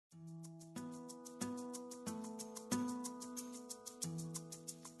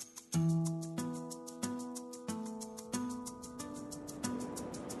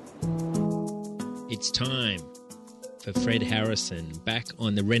It's time for Fred Harrison, back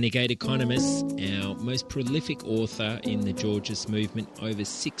on The Renegade Economist, our most prolific author in the Georgist movement. Over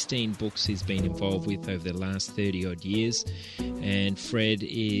 16 books he's been involved with over the last 30-odd years. And Fred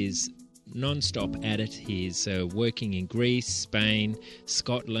is non-stop at it. He's working in Greece, Spain,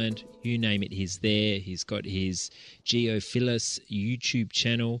 Scotland, you name it, he's there. He's got his Geophilus YouTube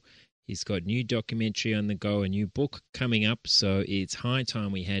channel. He's got new documentary on the go, a new book coming up, so it's high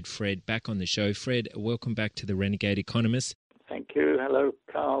time we had Fred back on the show. Fred, welcome back to The Renegade Economist. Thank you. Hello,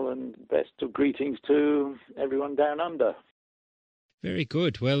 Carl, and best of greetings to everyone down under. Very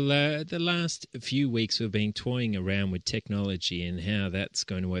good. Well, the last few weeks we've been toying around with technology and how that's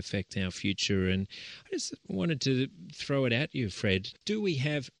going to affect our future, and I just wanted to throw it at you, Fred. Do we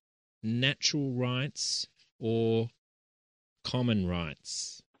have natural rights or common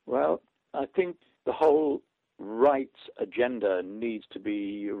rights? Well, I think the whole rights agenda needs to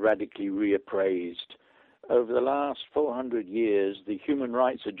be radically reappraised. Over the last 400 years, the human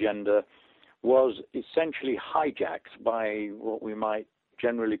rights agenda was essentially hijacked by what we might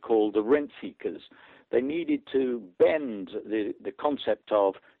generally call the rent seekers. They needed to bend the concept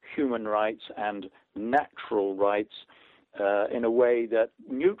of human rights and natural rights in a way that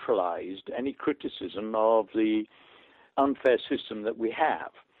neutralized any criticism of the unfair system that we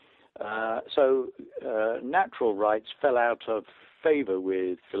have. So natural rights fell out of favor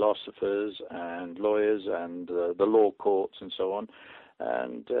with philosophers and lawyers and the law courts and so on.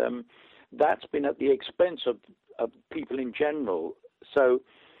 And that's been at the expense of people in general. So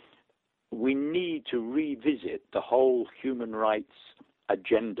we need to revisit the whole human rights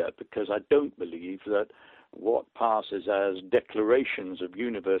agenda, because I don't believe that what passes as declarations of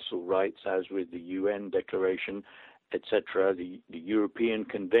universal rights, as with the UN Declaration, etc., the European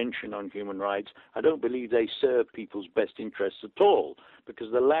Convention on Human Rights, I don't believe they serve people's best interests at all,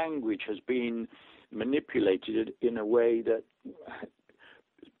 because the language has been manipulated in a way that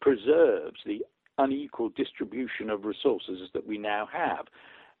preserves the unequal distribution of resources that we now have.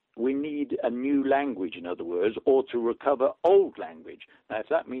 We need a new language, in other words, or to recover old language. Now, if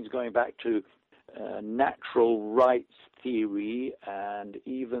that means going back to natural rights theory and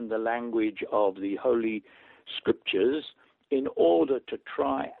even the language of the Holy Scriptures, in order to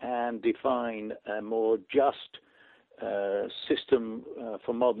try and define a more just system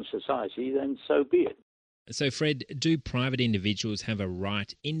for modern society, then so be it. So, Fred, do private individuals have a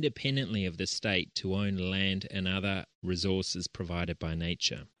right, independently of the state, to own land and other resources provided by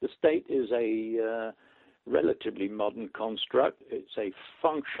nature? The state is a relatively modern construct. It's a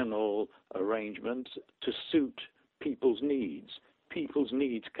functional arrangement to suit people's needs. People's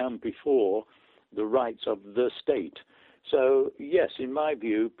needs come before the rights of the state. So, yes, in my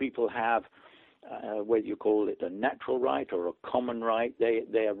view, people have, whether you call it a natural right or a common right,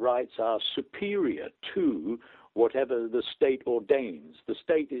 their rights are superior to whatever the state ordains. The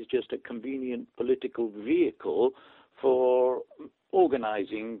state is just a convenient political vehicle for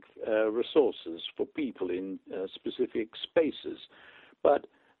organizing resources for people in specific spaces. But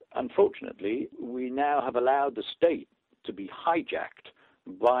unfortunately, we now have allowed the state to be hijacked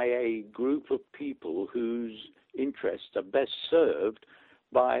by a group of people whose interests are best served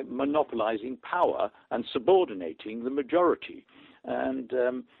by monopolizing power and subordinating the majority. And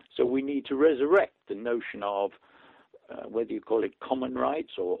so we need to resurrect the notion of whether you call it common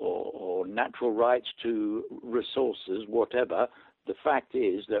rights or natural rights to resources, whatever. The fact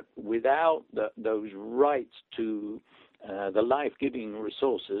is that without those rights to the life-giving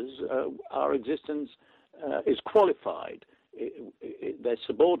resources, our existence is qualified. They're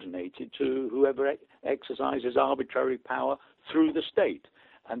subordinated to whoever exercises arbitrary power through the state.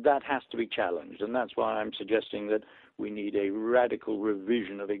 And that has to be challenged. And that's why I'm suggesting that we need a radical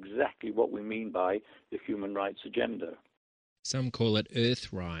revision of exactly what we mean by the human rights agenda. Some call it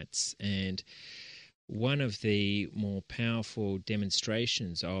earth rights. And one of the more powerful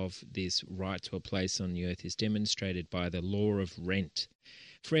demonstrations of this right to a place on the earth is demonstrated by the law of rent.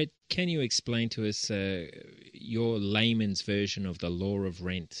 Fred, can you explain to us your layman's version of the law of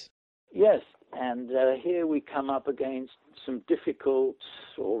rent? Yes, and here we come up against some difficult,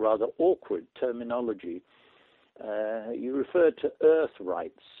 or rather awkward terminology. You referred to earth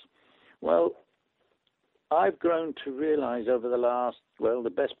rights. Well, I've grown to realize over the last,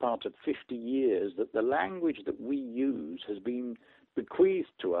 the best part of 50 years, that the language that we use has been bequeathed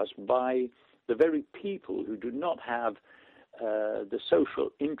to us by the very people who do not have the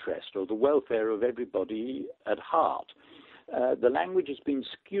social interest or the welfare of everybody at heart. The language has been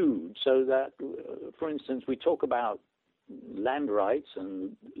skewed so that, for instance, we talk about land rights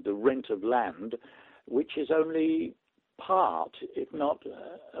and the rent of land, which is only part, if not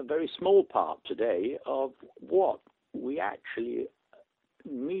a very small part today, of what we actually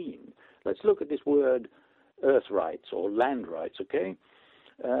mean. Let's look at this word earth rights or land rights, okay?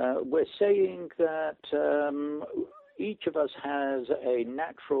 We're saying that each of us has a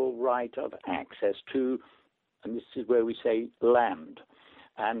natural right of access to, and this is where we say land.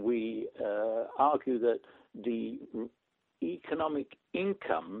 And we argue that the economic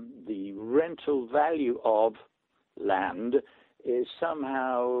income, the rental value of land, is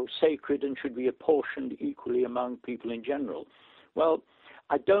somehow sacred and should be apportioned equally among people in general. Well,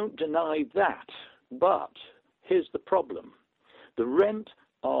 I don't deny that, but here's the problem. The rent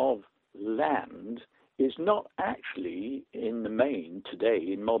of land is not actually, in the main today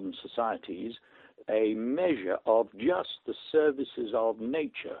in modern societies, a measure of just the services of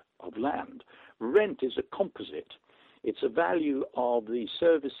nature, of land. Rent is a composite. It's a value of the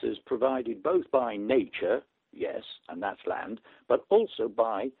services provided both by nature, yes, and that's land, but also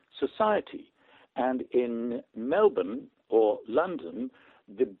by society. And in Melbourne or London,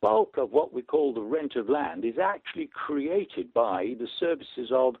 the bulk of what we call the rent of land is actually created by the services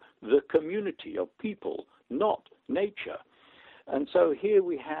of the community, of people, not nature. And so here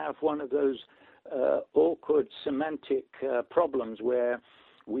we have one of those awkward semantic problems where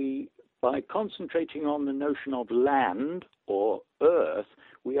we, by concentrating on the notion of land or earth,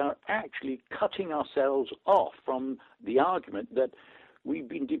 we are actually cutting ourselves off from the argument that we've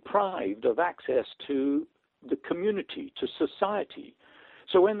been deprived of access to the community, to society.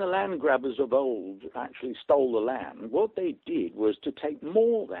 So when the land grabbers of old actually stole the land, what they did was to take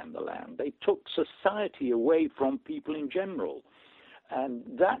more than the land. They took society away from people in general. And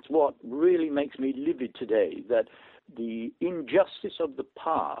that's what really makes me livid today, that the injustice of the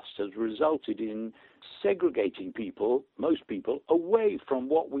past has resulted in segregating people, most people, away from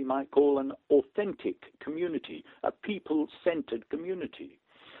what we might call an authentic community, a people-centered community.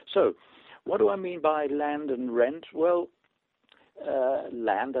 So what do I mean by land and rent? Well,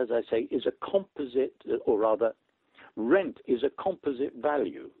 land, as I say, is a composite, or rather, rent is a composite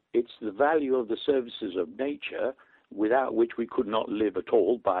value. It's the value of the services of nature, without which we could not live at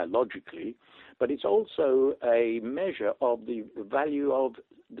all biologically, but it's also a measure of the value of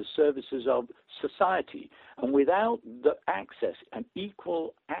the services of society. And without the access, and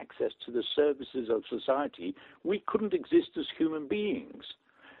equal access to the services of society, we couldn't exist as human beings.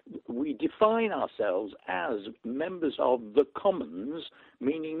 We define ourselves as members of the commons,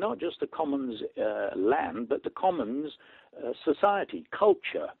 meaning not just the commons land, but the commons society,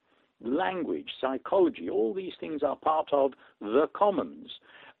 culture, language, psychology. All these things are part of the commons.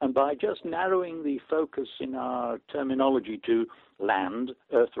 And by just narrowing the focus in our terminology to land,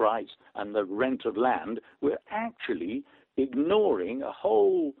 earth rights, and the rent of land, we're actually ignoring a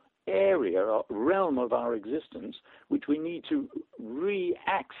whole area or realm of our existence which we need to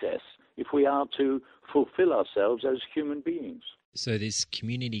re-access if we are to fulfill ourselves as human beings. So this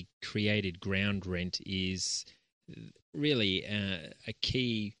community-created ground rent is really a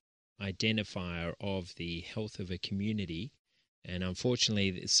key identifier of the health of a community, and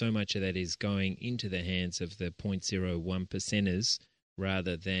unfortunately so much of that is going into the hands of the 0.01 percenters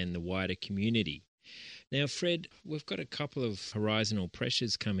rather than the wider community. Now, Fred, we've got a couple of horizontal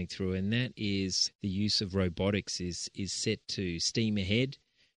pressures coming through, and that is the use of robotics is set to steam ahead.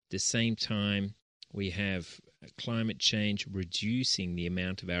 At the same time, we have climate change reducing the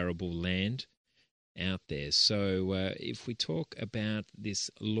amount of arable land out there. So if we talk about this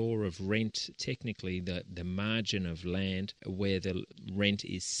law of rent, technically the margin of land where the rent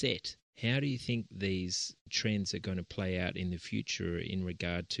is set, how do you think these trends are going to play out in the future in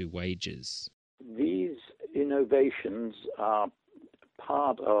regard to wages? These innovations are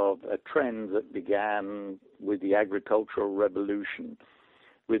part of a trend that began with the agricultural revolution,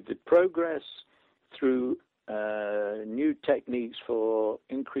 with the progress through new techniques for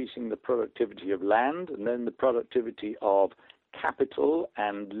increasing the productivity of land and then the productivity of capital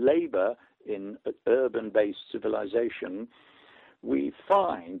and labor in urban-based civilization. We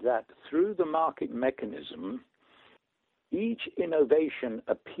find that through the market mechanism, each innovation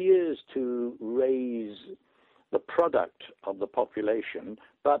appears to raise the product of the population,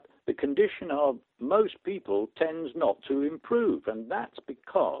 but the condition of most people tends not to improve, and that's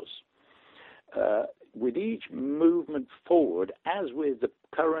because with each movement forward, as with the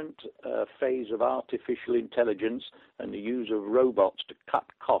current phase of artificial intelligence and the use of robots to cut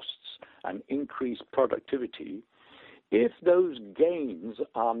costs and increase productivity, if those gains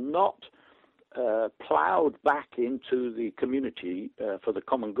are not plowed back into the community for the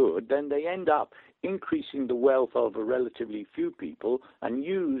common good, then they end up increasing the wealth of a relatively few people and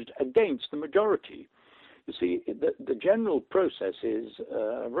used against the majority. You see, the general process is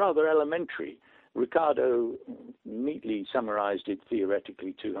rather elementary. Ricardo neatly summarized it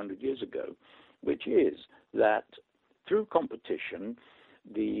theoretically 200 years ago, which is that through competition,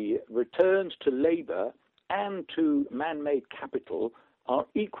 the returns to labor and to man-made capital are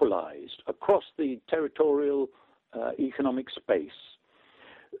equalized across the territorial economic space.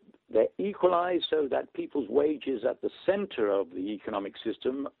 They're equalized so that people's wages at the center of the economic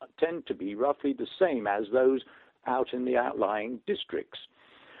system tend to be roughly the same as those out in the outlying districts.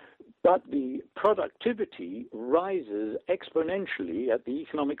 But the productivity rises exponentially at the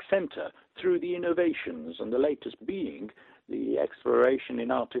economic center through the innovations, and the latest being the exploration in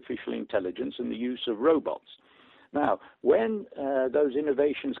artificial intelligence and the use of robots. Now, when those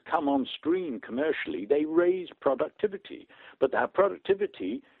innovations come on stream commercially, they raise productivity. But that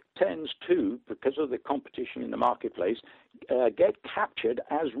productivity tends to, because of the competition in the marketplace, get captured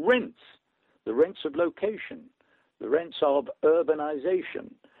as rents, the rents of location, the rents of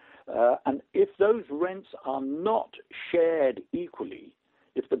urbanization. And if those rents are not shared equally,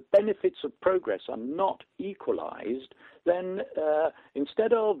 if the benefits of progress are not equalized, then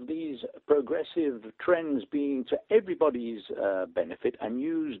instead of these progressive trends being to everybody's benefit and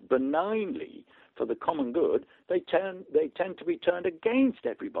used benignly for the common good, they tend to be turned against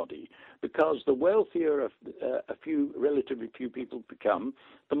everybody, because the wealthier relatively few people become,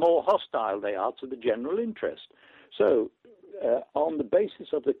 the more hostile they are to the general interest. So on the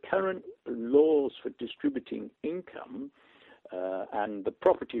basis of the current laws for distributing income and the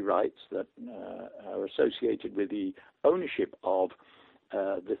property rights that are associated with the ownership of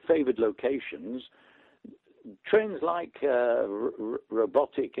the favored locations, trends like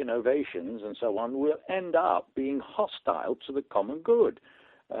robotic innovations and so on will end up being hostile to the common good.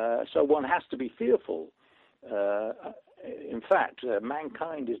 So one has to be fearful. In fact,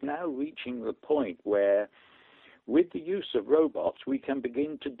 mankind is now reaching the point where, with the use of robots, we can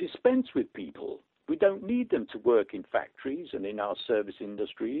begin to dispense with people. We don't need them to work in factories and in our service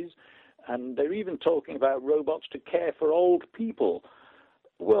industries. And they're even talking about robots to care for old people.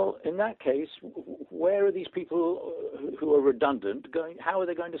 Well, in that case, where are these people who are redundant going? How are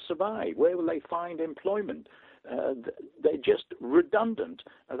they going to survive? Where will they find employment? They're just redundant.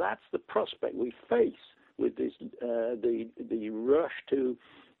 That's the prospect we face with this, the rush to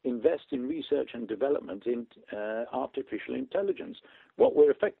invest in research and development in artificial intelligence. What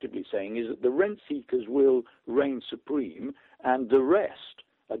we're effectively saying is that the rent seekers will reign supreme and the rest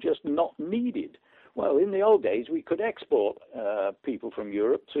are just not needed. Well, in the old days, we could export people from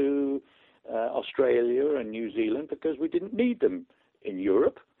Europe to Australia and New Zealand because we didn't need them in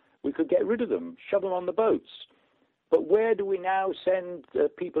Europe. We could get rid of them, shove them on the boats. But where do we now send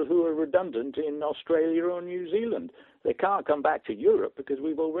people who are redundant in Australia or New Zealand? They can't come back to Europe because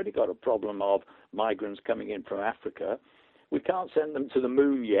we've already got a problem of migrants coming in from Africa. We can't send them to the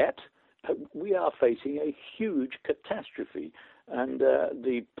moon yet. We are facing a huge catastrophe. And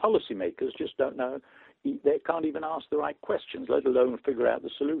the policymakers just don't know. They can't even ask the right questions, let alone figure out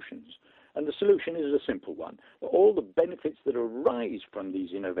the solutions. And the solution is a simple one. All the benefits that arise from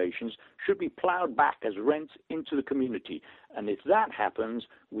these innovations should be plowed back as rents into the community. And if that happens,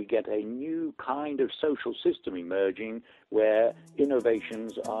 we get a new kind of social system emerging where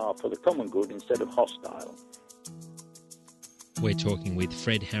innovations are for the common good instead of hostile. We're talking with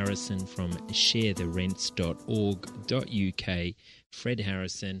Fred Harrison from sharetherents.org.uk. Fred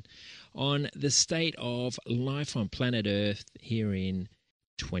Harrison on the state of life on planet Earth here in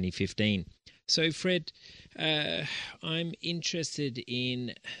 2015. So, Fred, I'm interested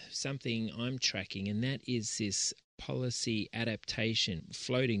in something I'm tracking, and that is this policy adaptation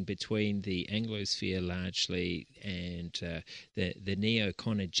floating between the Anglosphere largely and the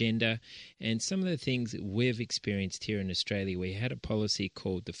neocon agenda, and some of the things that we've experienced here in Australia. We had a policy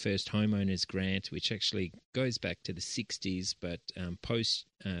called the First Homeowners Grant, which actually goes back to the 60s, but post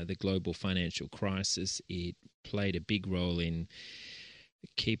the global financial crisis, it played a big role in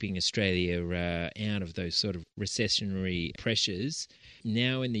keeping Australia out of those sort of recessionary pressures.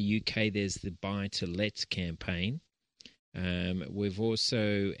 Now in the UK, there's the Buy to Let campaign. We've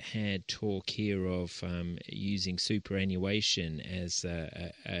also had talk here of using superannuation as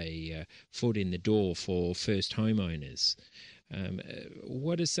a foot in the door for first homeowners.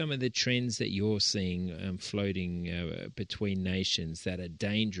 What are some of the trends that you're seeing floating between nations that are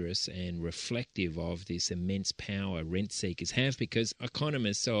dangerous and reflective of this immense power rent seekers have? Because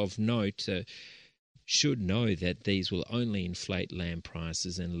economists of note should know that these will only inflate land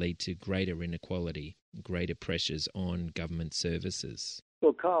prices and lead to greater inequality, greater pressures on government services.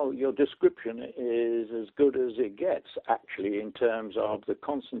 Well, Carl, your description is as good as it gets, actually, in terms of the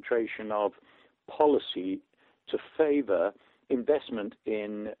concentration of policy to favor investment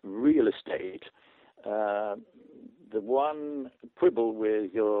in real estate. The one quibble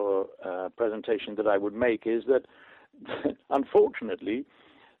with your presentation that I would make is that, unfortunately,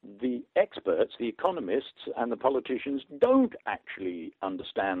 the experts, the economists, and the politicians don't actually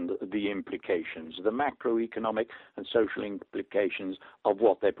understand the implications, the macroeconomic and social implications of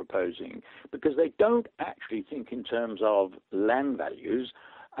what they're proposing, because they don't actually think in terms of land values,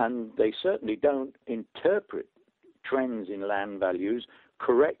 and they certainly don't interpret trends in land values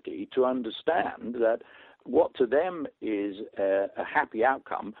correctly to understand that what to them is a happy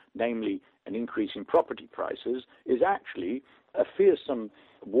outcome, namely an increase in property prices, is actually a fearsome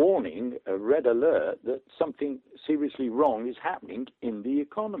warning, a red alert that something seriously wrong is happening in the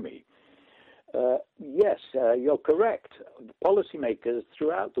economy. Yes, you're correct. Policymakers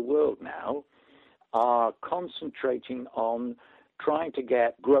throughout the world now are concentrating on trying to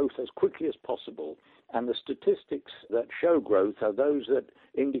get growth as quickly as possible. And the statistics that show growth are those that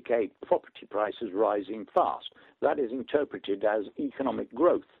indicate property prices rising fast. That is interpreted as economic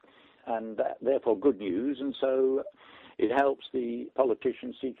growth, and therefore good news. And so it helps the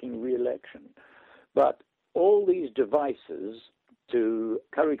politicians seeking re-election. But all these devices to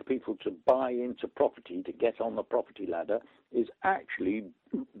encourage people to buy into property, to get on the property ladder, is actually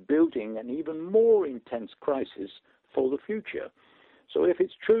building an even more intense crisis for the future. So if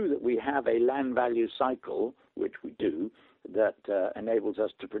it's true that we have a land value cycle, which we do, that enables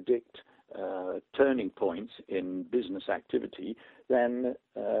us to predict turning points in business activity, then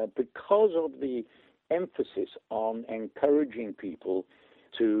because of the emphasis on encouraging people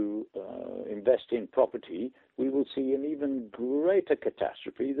to invest in property, we will see an even greater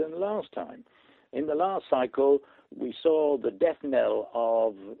catastrophe than last time. In the last cycle, we saw the death knell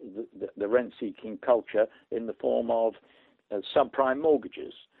of the rent-seeking culture in the form of subprime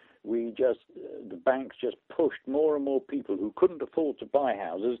mortgages. The banks just pushed more and more people who couldn't afford to buy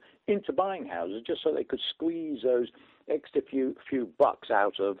houses into buying houses just so they could squeeze those extra few bucks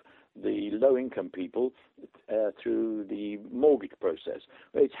out of the low-income people through the mortgage process.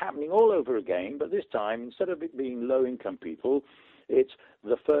 It's happening all over again, but this time, instead of it being low-income people, it's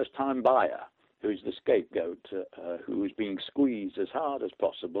the first-time buyer who's the scapegoat, who is being squeezed as hard as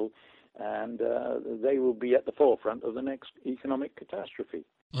possible, and they will be at the forefront of the next economic catastrophe.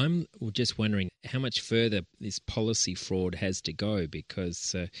 I'm just wondering how much further this policy fraud has to go,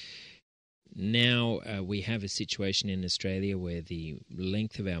 because now we have a situation in Australia where the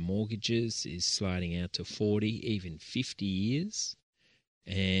length of our mortgages is sliding out to 40, even 50 years.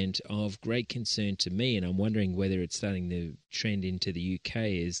 And of great concern to me, and I'm wondering whether it's starting to trend into the UK,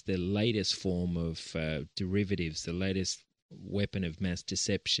 is the latest form of derivatives, the latest weapon of mass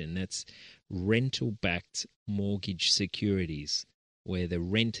deception. That's rental-backed mortgage securities, where the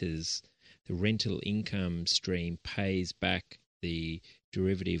rental income stream pays back the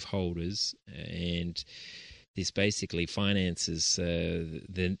derivative holders, and this basically finances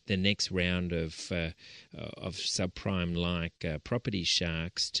the next round of subprime-like property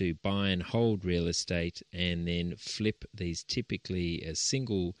sharks to buy and hold real estate and then flip these typically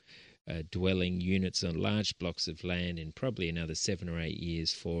single dwelling units on large blocks of land in probably another 7 or 8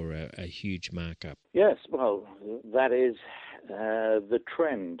 years for a huge markup. Yes, well, that is the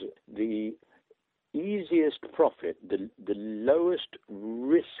trend. The easiest profit, the lowest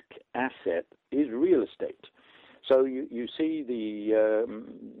risk asset is real estate. So you see the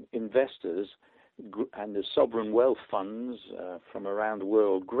investors and the sovereign wealth funds from around the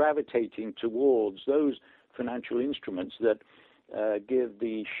world gravitating towards those financial instruments that give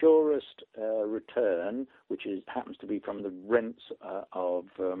the surest return, which happens to be from the rents of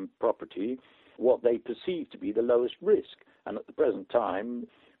property, what they perceive to be the lowest risk. And at the present time,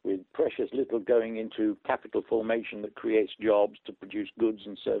 with precious little going into capital formation that creates jobs to produce goods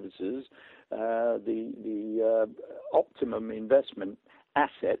and services, the optimum investment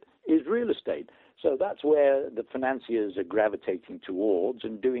asset is real estate. So that's where the financiers are gravitating towards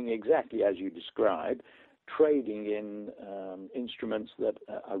and doing exactly as you described, trading in instruments that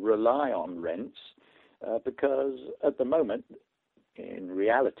rely on rents, because at the moment, in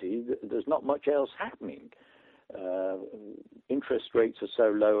reality, there's not much else happening. Interest rates are so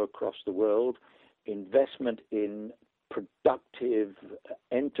low across the world. Investment in productive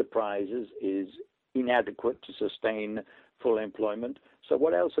enterprises is inadequate to sustain full employment. So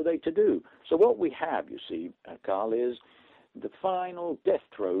what else are they to do? So what we have, you see, Carl, is the final death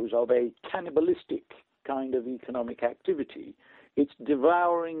throes of a cannibalistic kind of economic activity. It's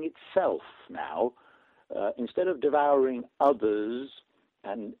devouring itself now. Instead of devouring others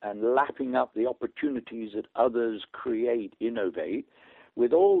and lapping up the opportunities that others create, innovate,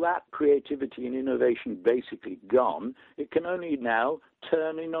 with all that creativity and innovation basically gone, it can only now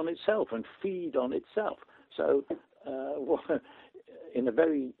turn in on itself and feed on itself. So, in a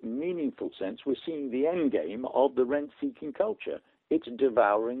very meaningful sense, we're seeing the end game of the rent-seeking culture. It's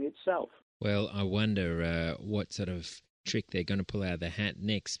devouring itself. Well, I wonder what sort of trick they're going to pull out of the hat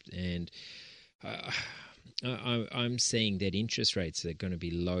next. And I'm seeing that interest rates are going to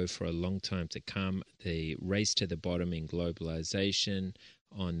be low for a long time to come. The race to the bottom in globalization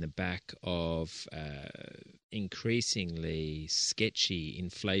on the back of increasingly sketchy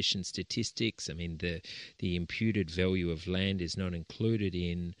inflation statistics. I mean, the imputed value of land is not included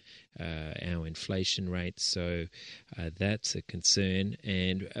in our inflation rates, so that's a concern.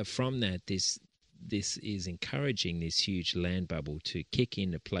 And from that, this is encouraging this huge land bubble to kick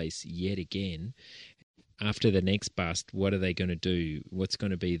into place yet again. After the next bust, what are they going to do? What's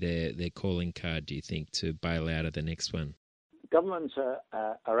going to be their calling card, do you think, to bail out of the next one? Governments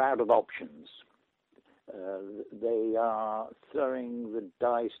are out of options. They are throwing the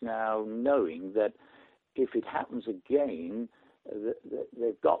dice now, knowing that if it happens again,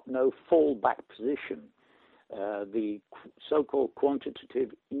 they've got no fallback position. The so-called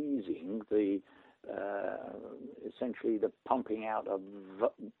quantitative easing, essentially the pumping out of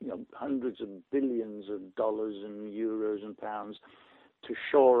hundreds of billions of dollars and euros and pounds to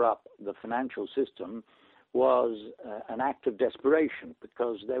shore up the financial system, was an act of desperation,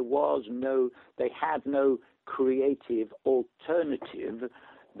 because they had no creative alternative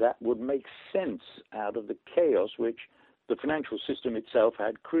that would make sense out of the chaos which the financial system itself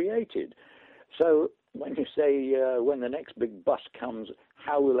had created. So when you say when the next big bust comes,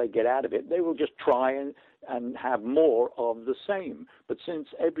 how will they get out of it? They will just try and have more of the same. But since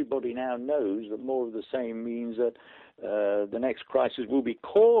everybody now knows that more of the same means that the next crisis will be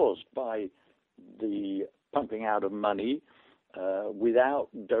caused by the pumping out of money without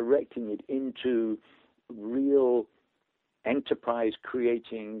directing it into real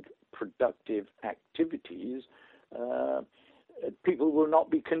enterprise-creating productive activities, people will not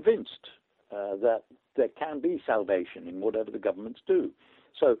be convinced that there can be salvation in whatever the governments do.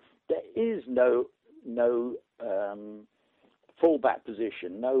 So there is no fallback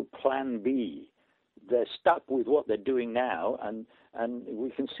position, no plan B. They're stuck with what they're doing now, and we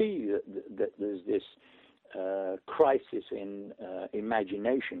can see that there's this crisis in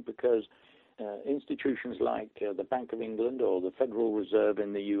imagination, because institutions like the Bank of England or the Federal Reserve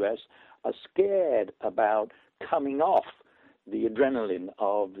in the US are scared about coming off the adrenaline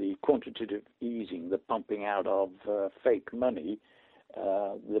of the quantitative easing, the pumping out of fake money,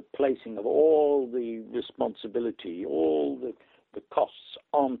 the placing of all the responsibility, all the costs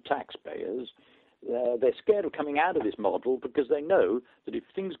on taxpayers. They're scared of coming out of this model, because they know that if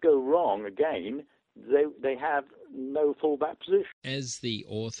things go wrong again, they have no fallback position. As the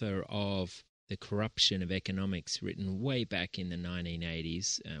author of The Corruption of Economics, written way back in the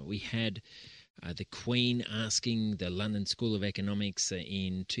 1980s, we had the Queen asking the London School of Economics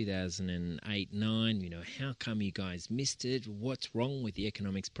in 2008-9, how come you guys missed it? What's wrong with the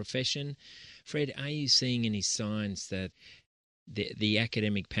economics profession? Fred, are you seeing any signs that the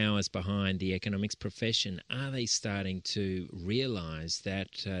academic powers behind the economics profession, are they starting to realise that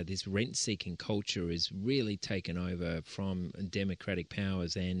this rent-seeking culture is really taken over from democratic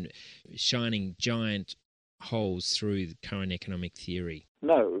powers and shining giant holes through the current economic theory?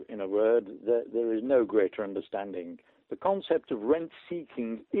 No, in a word, there is no greater understanding. The concept of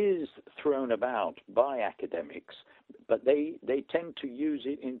rent-seeking is thrown about by academics, but they tend to use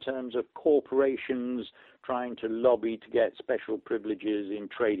it in terms of corporations trying to lobby to get special privileges in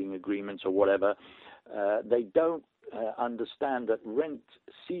trading agreements or whatever. They don't understand that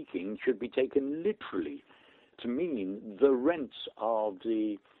rent-seeking should be taken literally to mean the rents of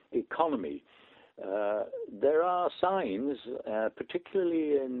the economy. There are signs,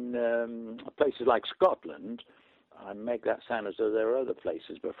 particularly in places like Scotland. I make that sound as though there are other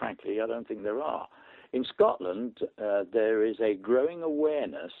places, but frankly, I don't think there are. In Scotland, there is a growing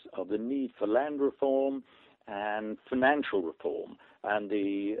awareness of the need for land reform and financial reform, and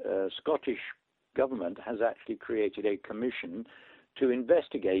the Scottish government has actually created a commission to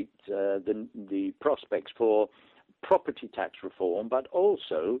investigate the prospects for property tax reform, but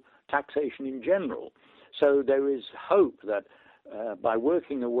also taxation in general. So there is hope that by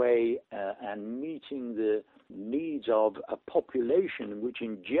working away and meeting the needs of a population which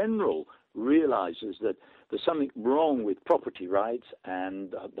in general realizes that there's something wrong with property rights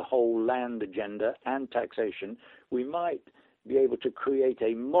and the whole land agenda and taxation, we might be able to create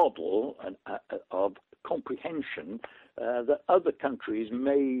a model of comprehension that other countries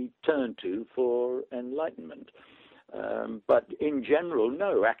may turn to for enlightenment. But in general,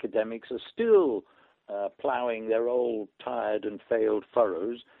 no, academics are still ploughing their old, tired and failed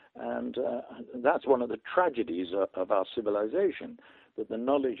furrows, and that's one of the tragedies of our civilization, that the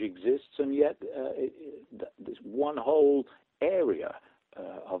knowledge exists, and yet this one whole area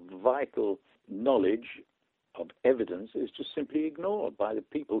of vital knowledge, of evidence, is just simply ignored by the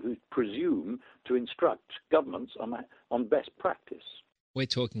people who presume to instruct governments on best practice. We're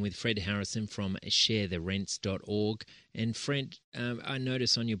talking with Fred Harrison from sharetherents.org. And Fred, I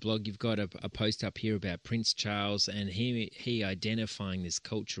notice on your blog you've got a post up here about Prince Charles and he identifying this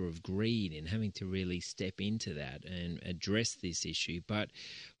culture of greed and having to really step into that and address this issue. But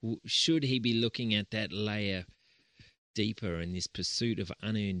should he be looking at that layer deeper in this pursuit of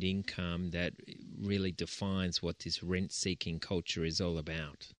unearned income that really defines what this rent-seeking culture is all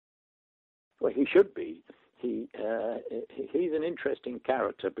about? Well, he should be. He's an interesting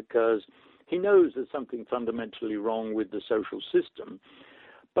character because he knows there's something fundamentally wrong with the social system,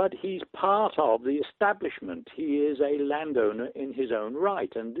 but he's part of the establishment. He is a landowner in his own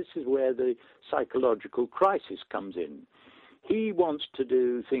right, and this is where the psychological crisis comes in. He wants to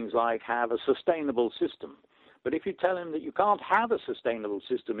do things like have a sustainable system, but if you tell him that you can't have a sustainable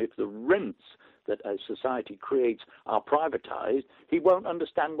system if the rents that a society creates are privatized, he won't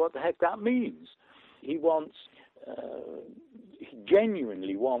understand what the heck that means. He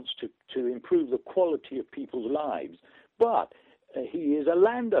genuinely wants to improve the quality of people's lives, but he is a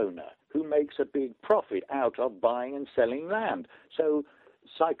landowner who makes a big profit out of buying and selling land. So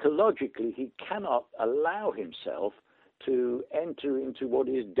psychologically, he cannot allow himself to enter into what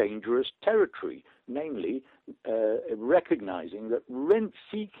is dangerous territory, namely recognizing that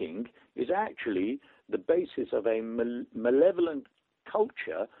rent-seeking is actually the basis of a malevolent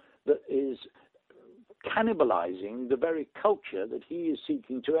culture that is cannibalizing the very culture that he is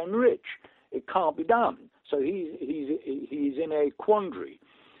seeking to enrich. It can't be done. So he's in a quandary.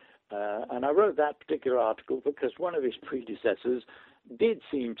 And I wrote that particular article because one of his predecessors did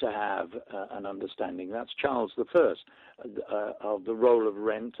seem to have an understanding. That's Charles I, of the role of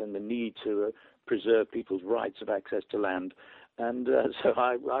rent and the need to preserve people's rights of access to land. And so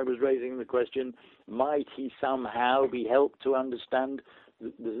I was raising the question, might he somehow be helped to understand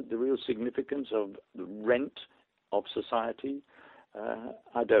the real significance of the rent of society?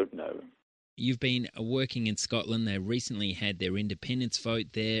 I don't know. You've been working in Scotland. They recently had their independence vote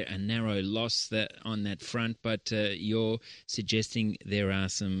there, a narrow loss on that front, but you're suggesting there are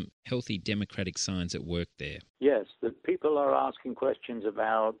some healthy democratic signs at work there. Yes, the people are asking questions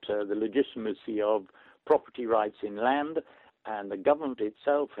about the legitimacy of property rights in land, and the government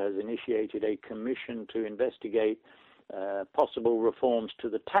itself has initiated a commission to investigate possible reforms to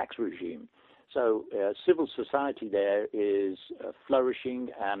the tax regime. So civil society there is flourishing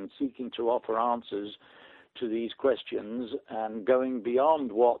and seeking to offer answers to these questions and going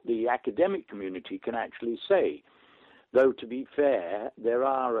beyond what the academic community can actually say. Though, to be fair, there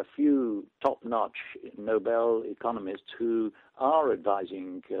are a few top-notch Nobel economists who are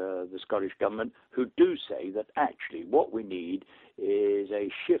advising the Scottish government who do say that actually what we need is a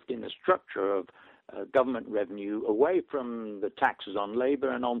shift in the structure of government revenue away from the taxes on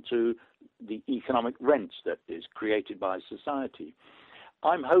labour and onto the economic rents that is created by society.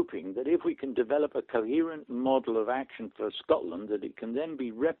 I'm hoping that if we can develop a coherent model of action for Scotland, that it can then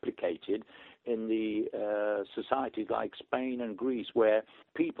be replicated in the societies like Spain and Greece, where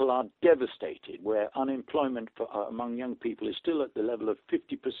people are devastated, where unemployment among young people is still at the level of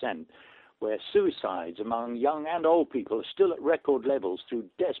 50%, where suicides among young and old people are still at record levels through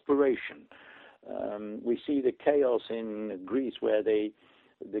desperation. We see the chaos in Greece where the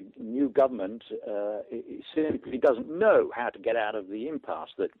new government simply doesn't know how to get out of the impasse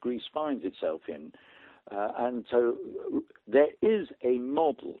that Greece finds itself in. And so there is a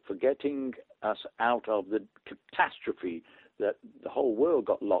model for getting us out of the catastrophe that the whole world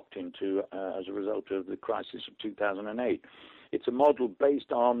got locked into as a result of the crisis of 2008. It's a model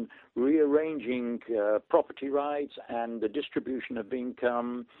based on rearranging property rights and the distribution of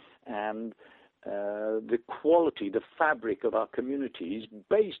income and the quality, the fabric of our communities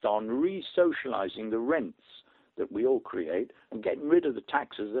based on re-socializing the rents that we all create and getting rid of the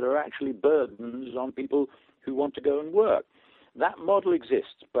taxes that are actually burdens on people who want to go and work. That model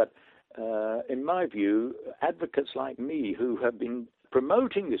exists, but in my view, advocates like me who have been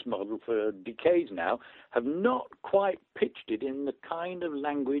promoting this model for decades now have not quite pitched it in the kind of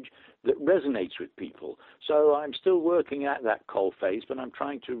language that resonates with people. So I'm still working at that coalface, but I'm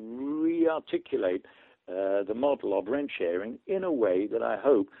trying to re-articulate the model of rent sharing in a way that I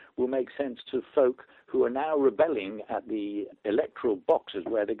hope will make sense to folk who are now rebelling at the electoral boxes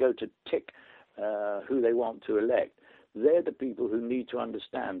where they go to tick who they want to elect. they're the people who need to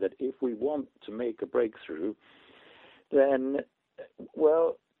understand that if we want to make a breakthrough, then,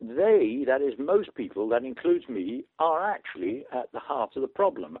 well, they, that is most people, that includes me, are actually at the heart of the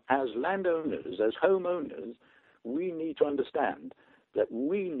problem. As landowners, as homeowners, we need to understand that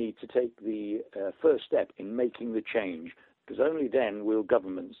we need to take the first step in making the change, because only then will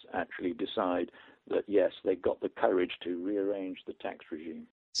governments actually decide that, yes, they've got the courage to rearrange the tax regime.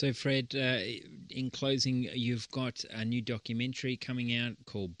 So, Fred, in closing, you've got a new documentary coming out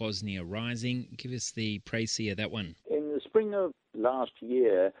called Bosnia Rising. Give us the précis of that one. In the spring of last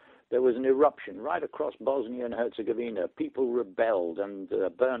year, there was an eruption right across Bosnia and Herzegovina. People rebelled and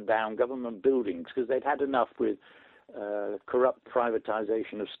burned down government buildings because they'd had enough with corrupt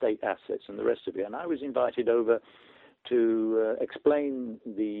privatization of state assets and the rest of it. And I was invited over to explain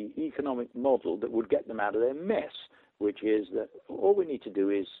the economic model that would get them out of their mess, which is that all we need to do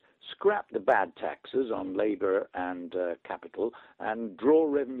is scrap the bad taxes on labor and capital and draw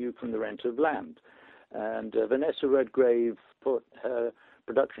revenue from the rent of land. And Vanessa Redgrave put her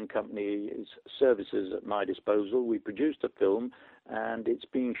production company's services at my disposal. We produced a film, and it's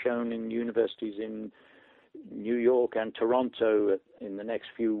being shown in universities in New York and Toronto in the next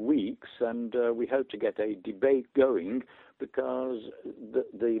few weeks, and we hope to get a debate going, because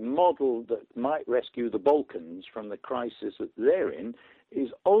the model that might rescue the Balkans from the crisis that they're in is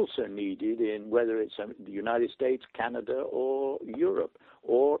also needed in whether it's the United States, Canada, or Europe,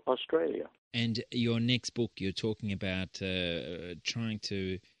 or Australia. And your next book, you're talking about trying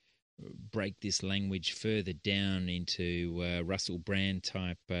to break this language further down into Russell Brand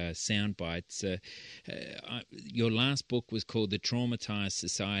type sound bites. Your last book was called The Traumatized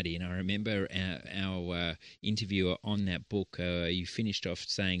Society, and I remember our interviewer on that book, you finished off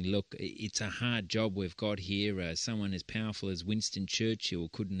saying, look, it's a hard job we've got here. Someone as powerful as Winston Churchill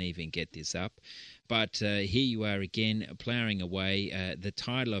couldn't even get this up. But here you are again, ploughing away. The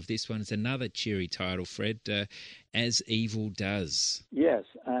title of this one is another cheery title, Fred, As Evil Does. Yes,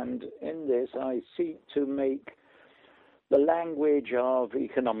 and in this I seek to make the language of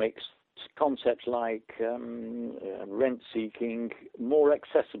economics, concepts like rent-seeking, more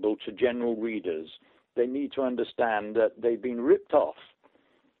accessible to general readers. They need to understand that they've been ripped off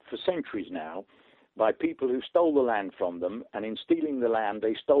for centuries now by people who stole the land from them, and in stealing the land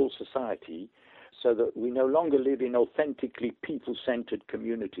they stole society, so that we no longer live in authentically people-centered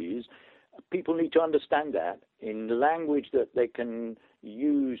communities. People need to understand that in the language that they can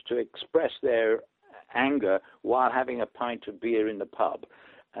use to express their anger while having a pint of beer in the pub.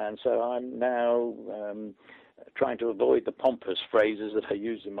 And so I'm now trying to avoid the pompous phrases that I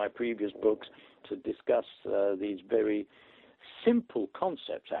used in my previous books to discuss these very simple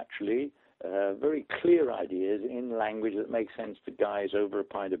concepts, actually, very clear ideas in language that makes sense to guys over a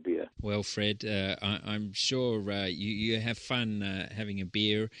pint of beer. Well, Fred, I'm sure you have fun having a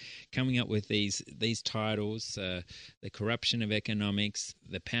beer, coming up with these titles, The Corruption of Economics,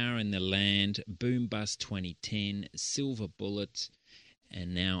 The Power in the Land, Boom Bust 2010, Silver Bullet,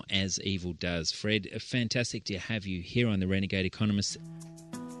 and now As Evil Does. Fred, fantastic to have you here on The Renegade Economist.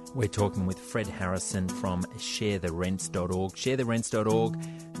 We're talking with Fred Harrison from ShareTheRents.org. ShareTheRents.org.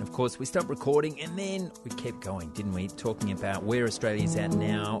 And of course, we stopped recording and then we kept going, didn't we? Talking about where Australia's at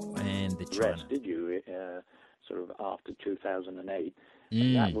now and the China. Rest, did you? Sort of after 2008.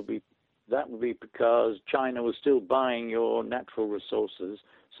 And that would be because China was still buying your natural resources,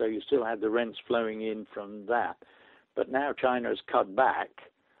 so you still had the rents flowing in from that. But now China has cut back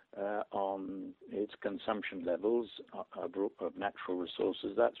on its consumption levels of natural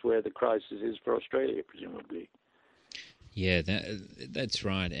resources. That's where the crisis is for Australia, presumably. Yeah, that's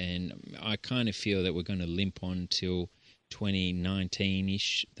right. And I kind of feel that we're going to limp on till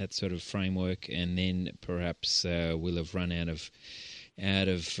 2019-ish, that sort of framework, and then perhaps we'll have run out of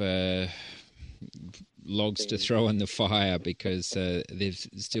logs to throw on the fire, because they've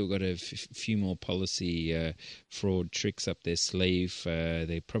still got a few more policy fraud tricks up their sleeve.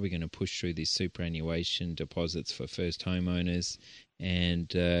 They're probably going to push through these superannuation deposits for first homeowners,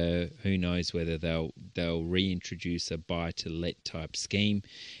 and who knows whether they'll reintroduce a buy-to-let type scheme.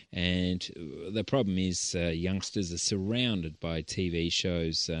 And the problem is youngsters are surrounded by TV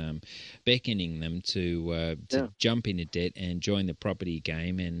shows beckoning them to jump into debt and join the property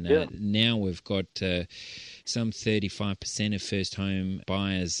game. And now we've got some 35% of first home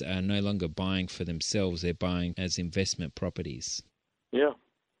buyers are no longer buying for themselves, they're buying as investment properties. Yeah,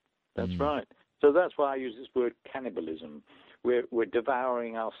 that's right. So that's why I use this word cannibalism. We're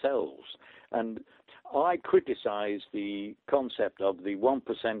devouring ourselves. And I criticize the concept of the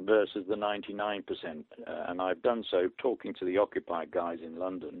 1% versus the 99%, and I've done so talking to the Occupy guys in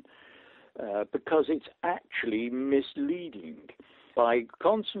London. because it's actually misleading. By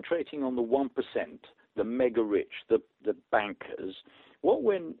concentrating on the 1%, the mega rich, the bankers, what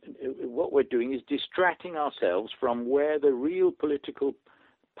we're doing is distracting ourselves from where the real political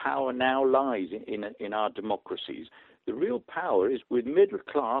power now lies in our democracies. The real power is with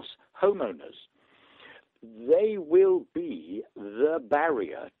middle-class homeowners. They will be the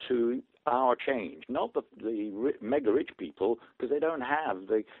barrier to our change, not the mega-rich people, because they don't have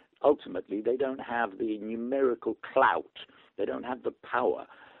the numerical clout. They don't have the power.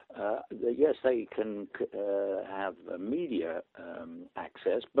 Yes, they can have media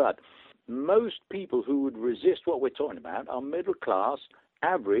access, but most people who would resist what we're talking about are middle-class,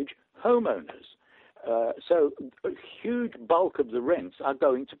 average homeowners. So a huge bulk of the rents are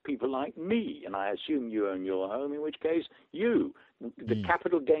going to people like me, and I assume you own your home, in which case you. The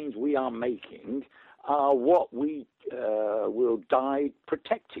capital gains we are making are what we will die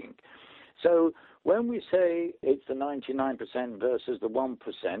protecting. So when we say it's the 99% versus the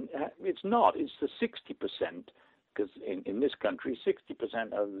 1%, it's not. It's the 60%, because in this country,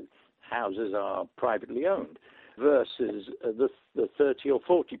 60% of houses are privately owned versus the 30 or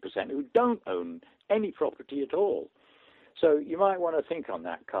 40% who don't own any property at all. So you might want to think on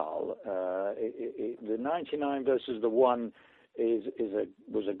that, Carl. The 99 versus the 1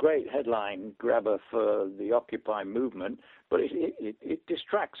 was a great headline grabber for the Occupy movement, but it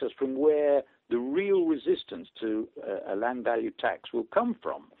distracts us from where the real resistance to a land value tax will come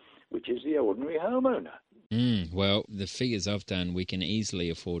from, which is the ordinary homeowner. Well, the figures I've done, we can easily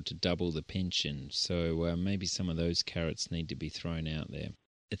afford to double the pension, so maybe some of those carrots need to be thrown out there.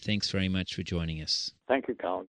 Thanks very much for joining us. Thank you, Carl.